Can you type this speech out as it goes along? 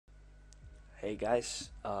Hey guys,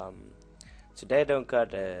 today I don't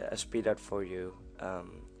got a speed art for you.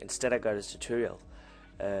 Instead, I got a tutorial.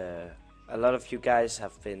 A lot of you guys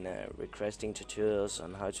have been requesting tutorials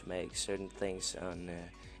on how to make certain things in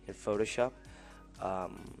Photoshop,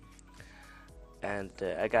 um, and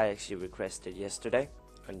a guy actually requested yesterday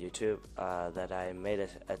on YouTube that I made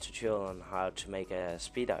a tutorial on how to make a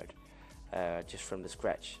speed art just from the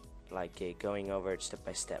scratch, like going over it step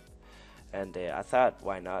by step. And I thought,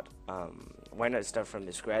 why not? Why not start from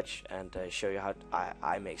the scratch and show you how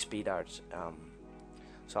I make speed arts?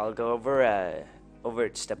 So I'll go over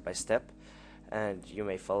it step by step, and you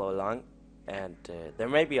may follow along. And there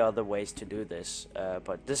may be other ways to do this,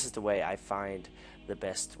 but this is the way I find the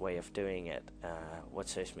best way of doing it. What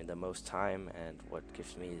saves me the most time and what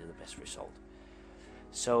gives me the best result.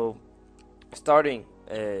 So, starting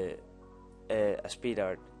a speed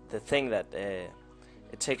art, the thing that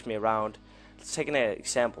it takes me around. Let's take an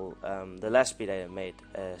example. The last speed I made,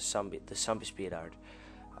 the zombie speed art.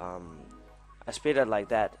 A speed art like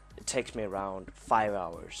that, it takes me around 5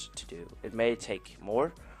 hours to do. It may take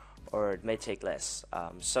more, or it may take less.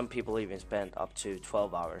 Some people even spend up to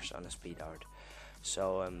 12 hours on a speed art.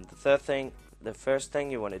 So the first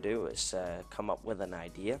thing you want to do is come up with an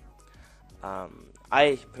idea.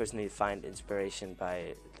 I personally find inspiration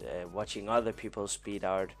by watching other people's speed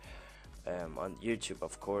art on YouTube,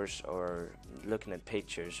 of course, or looking at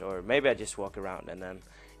pictures, or maybe I just walk around and then,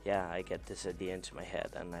 yeah, I get this idea into my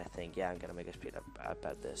head, and I think, yeah, I'm gonna make a speed up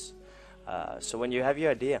about this. So when you have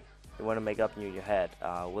your idea, you want to make up in your head,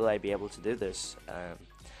 will I be able to do this?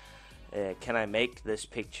 Can I make this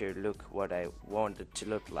picture look what I want it to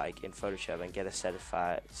look like in Photoshop and get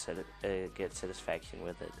get satisfaction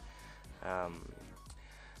with it?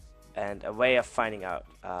 And a way of finding out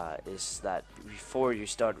is that before you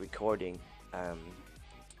start recording,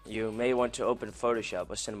 you may want to open Photoshop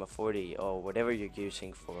or Cinema 4D or whatever you're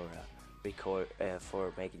using for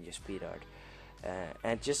for making your speed art,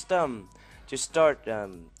 and just start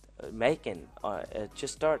making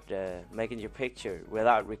your picture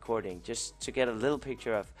without recording, just to get a little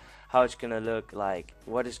picture of how it's gonna look like,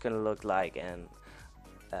 what it's gonna look like, and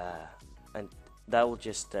that will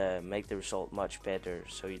just make the result much better,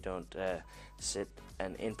 so you don't sit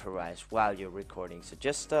and improvise while you're recording. So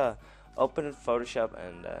just open Photoshop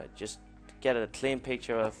and just get a clean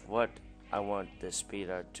picture of what I want the speed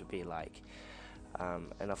art to be like.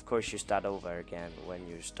 And of course you start over again when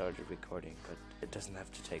you started recording, but it doesn't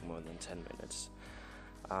have to take more than 10 minutes.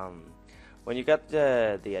 When you got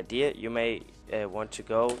the idea, you may want to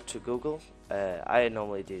go to Google. I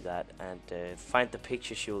normally do that, and find the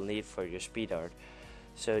pictures you will need for your speed art.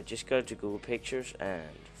 So just go to Google Pictures, and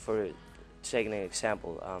for taking an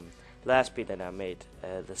example, last speed that I made,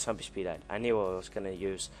 the zombie speed art, I knew I was gonna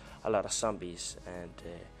use a lot of zombies and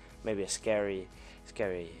maybe a scary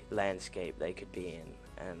landscape they could be in,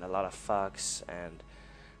 and a lot of fogs, and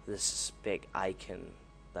this big icon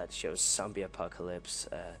that shows zombie apocalypse.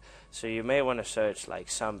 So you may want to search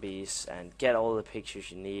like zombies and get all the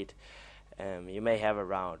pictures you need. You may have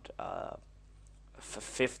around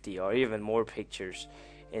 50 or even more pictures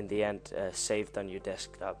in the end saved on your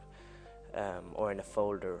desktop, or in a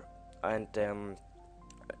folder. And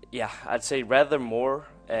yeah, I'd say rather more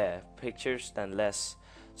pictures than less.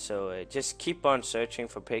 So just keep on searching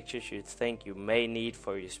for pictures you think you may need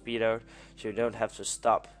for your speed art, so you don't have to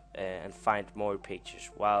stop and find more pictures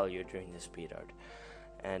while you're doing the speed art.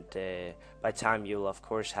 And by time you'll of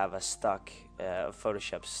course have a stock,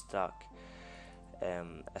 Photoshop stock,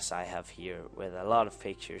 as I have here, with a lot of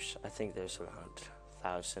pictures. I think there's around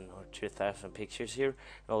 1,000 or 2,000 pictures here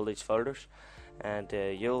in all these folders, and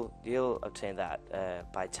you'll obtain that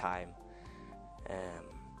by time.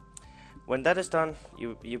 When that is done,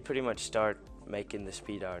 you pretty much start making the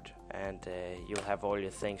speed art, and you'll have all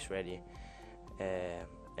your things ready,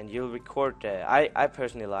 and you'll record. I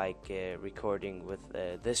personally like recording with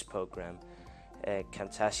this program,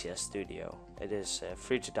 Camtasia Studio. It is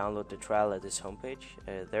free to download the trial at this homepage,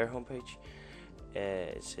 their homepage.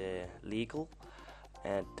 It's legal,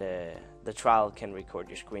 and the trial can record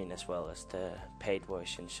your screen as well as the paid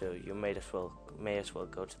version. So you may as well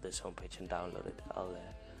go to this homepage and download it. I'll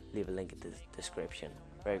leave a link in the description.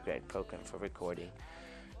 Very great program for recording.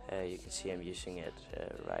 You can see I'm using it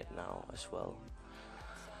right now as well.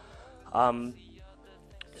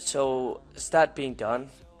 So is that being done?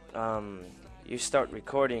 You start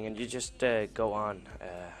recording and you just go on.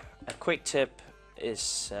 A quick tip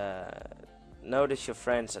is notice your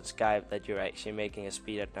friends at Skype that you're actually making a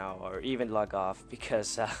speed art now, or even log off,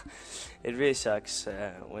 because it really sucks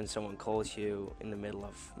when someone calls you in the middle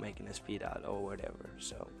of making a speed art or whatever.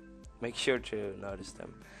 So make sure to notice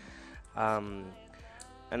them. Um,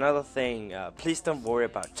 Another thing, please don't worry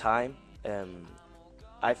about time. Um,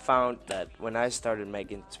 I found that when I started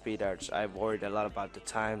making speed arts, I worried a lot about the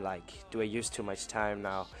time. Like, do I use too much time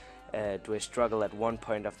now? Do I struggle at one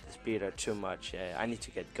point of the speed art too much? I need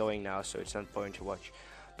to get going now, so it's not boring to watch.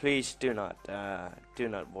 Please do not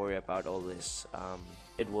worry about all this.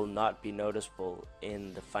 It will not be noticeable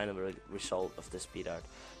in the final result of the speed art.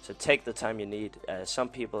 So take the time you need. Some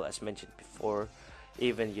people, as mentioned before,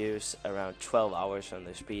 even use around 12 hours on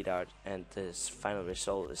the speed art, and this final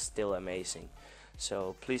result is still amazing.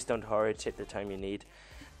 So please don't hurry, take the time you need,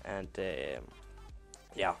 and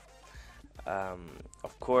yeah.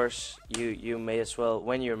 Of course, you may as well,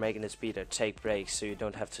 when you're making a speed art, take breaks so you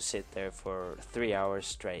don't have to sit there for 3 hours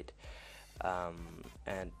straight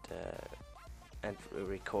and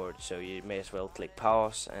record. So you may as well click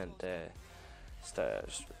pause and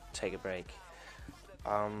take a break.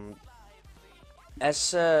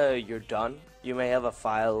 As you're done, you may have a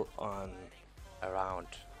file on around.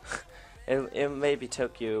 It maybe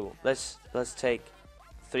took you, let's take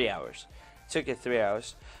 3 hours. It took you 3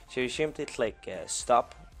 hours, so you simply click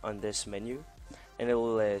stop on this menu, and it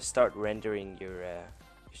will start rendering your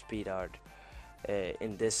speed art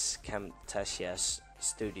in this Camtasia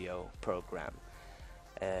Studio program.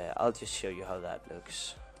 I'll just show you how that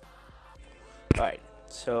looks. Alright,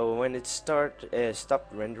 so when it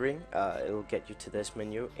stopped rendering, it'll get you to this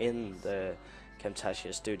menu in the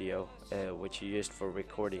Camtasia Studio, which you used for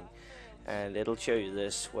recording, and it'll show you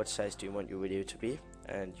this: what size do you want your video to be,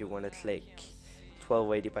 and you want to click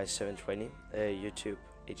 1280 by 720 YouTube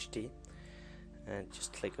HD, and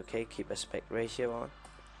just click OK. Keep aspect ratio on,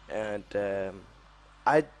 and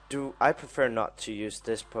I prefer not to use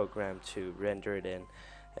this program to render it in,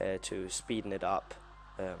 to speeden it up.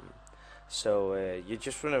 So you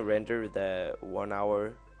just want to render the 1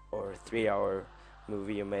 hour or 3 hour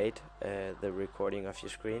movie you made, the recording of your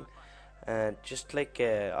screen, and just click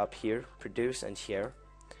up here, produce and share,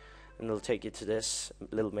 and it'll take you to this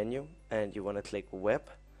little menu, and you want to click web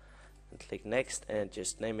and click next, and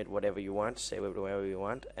just name it whatever you want, save it whatever you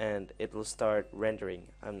want, and it will start rendering.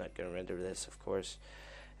 I'm not gonna render this, of course,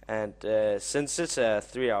 and since it's a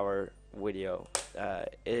 3 hour video,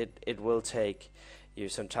 it will take you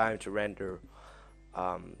some time to render,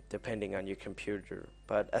 depending on your computer.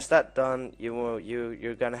 But as that done,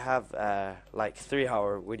 you're gonna have like 3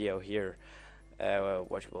 hour video here,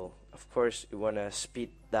 watchable. Of course, you wanna speed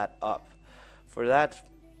that up. For that,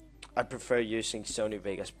 I prefer using Sony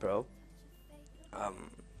Vegas Pro.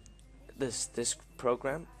 This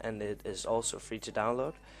program, and it is also free to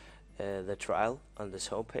download. The trial on this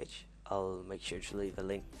homepage. I'll make sure to leave a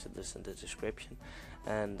link to this in the description.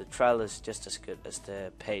 And the trial is just as good as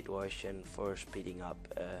the paid version for speeding up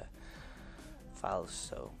files,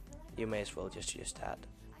 so you may as well just use that.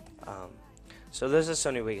 So this is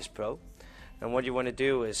Sony Vegas Pro, and what you want to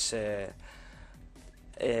do is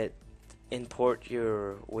import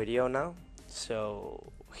your video now.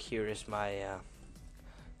 So here is my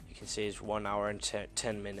you can see it's 1 hour and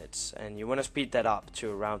 10 minutes, and you want to speed that up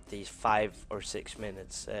to around these 5 or 6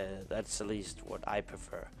 minutes. That's at least what I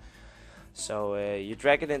prefer. So you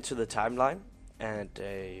drag it into the timeline, and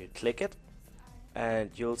you click it, and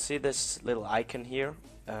you'll see this little icon here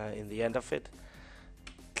in the end of it.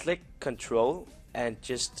 Click Control and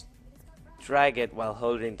just drag it while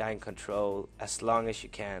holding down Control as long as you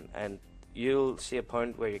can, and you'll see a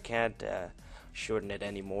point where you can't shorten it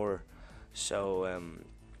anymore. So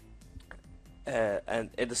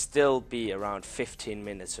and it'll still be around 15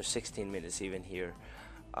 minutes or 16 minutes even here.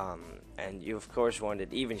 And you of course want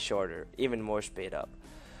it even shorter, even more speed up.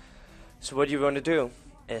 So what you want to do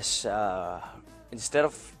is instead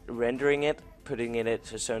of rendering it, putting it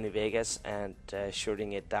into Sony Vegas and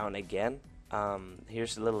shortening it down again,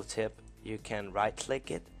 here's a little tip. You can right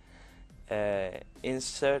click it,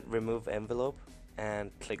 insert remove envelope,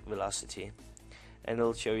 and click velocity, and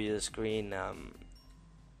it'll show you this green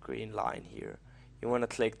line here. You want to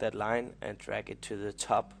click that line and drag it to the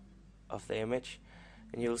top of the image,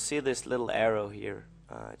 and you'll see this little arrow here.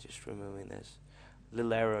 Just removing this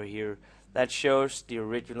little arrow here that shows the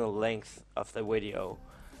original length of the video,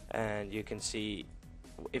 and you can see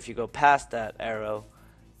if you go past that arrow,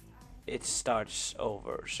 it starts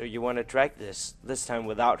over. So you want to drag this time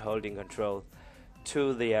without holding Control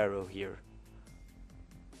to the arrow here,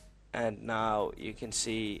 and now you can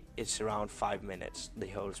see it's around 5 minutes, the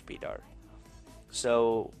whole speed art.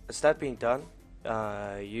 So as that being done,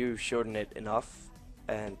 you shorten it enough,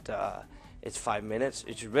 and it's 5 minutes.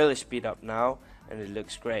 It should really speed up now, and it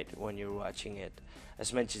looks great when you're watching it.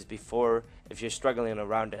 As mentioned before, if you're struggling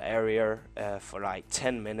around the area for like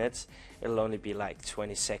 10 minutes, it'll only be like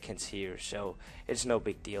 20 seconds here, so it's no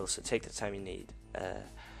big deal, so take the time you need.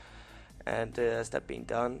 And as that being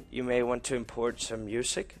done, you may want to import some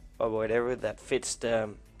music or whatever that fits the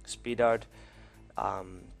speed art,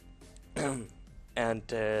 and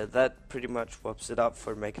that pretty much wraps it up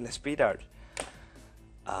for making a speed art.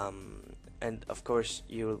 And of course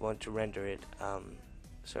you will want to render it.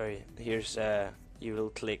 Sorry, here's you will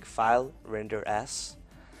click File, Render As,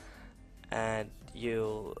 and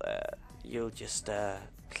you'll just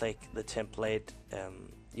click the template.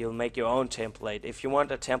 You'll make your own template. If you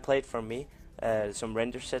want a template from me, some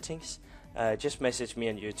render settings, just message me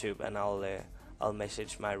on YouTube, and I'll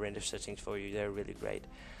message my render settings for you. They're really great.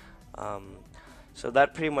 So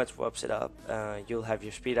that pretty much wraps it up. You'll have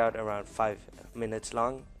your speed art around 5 minutes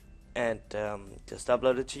long, and just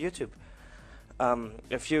upload it to YouTube.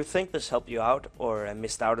 If you think this helped you out, or I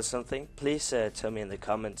missed out on something, please tell me in the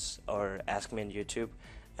comments or ask me on YouTube,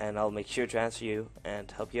 and I'll make sure to answer you and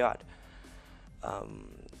help you out.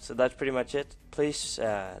 So that's pretty much it. Please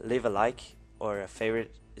leave a like or a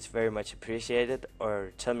favorite. It's very much appreciated,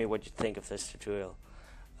 or tell me what you think of this tutorial.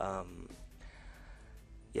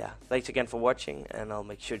 Yeah, thanks again for watching, and I'll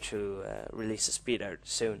make sure to release a speed art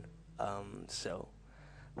soon. So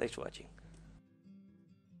thanks for watching.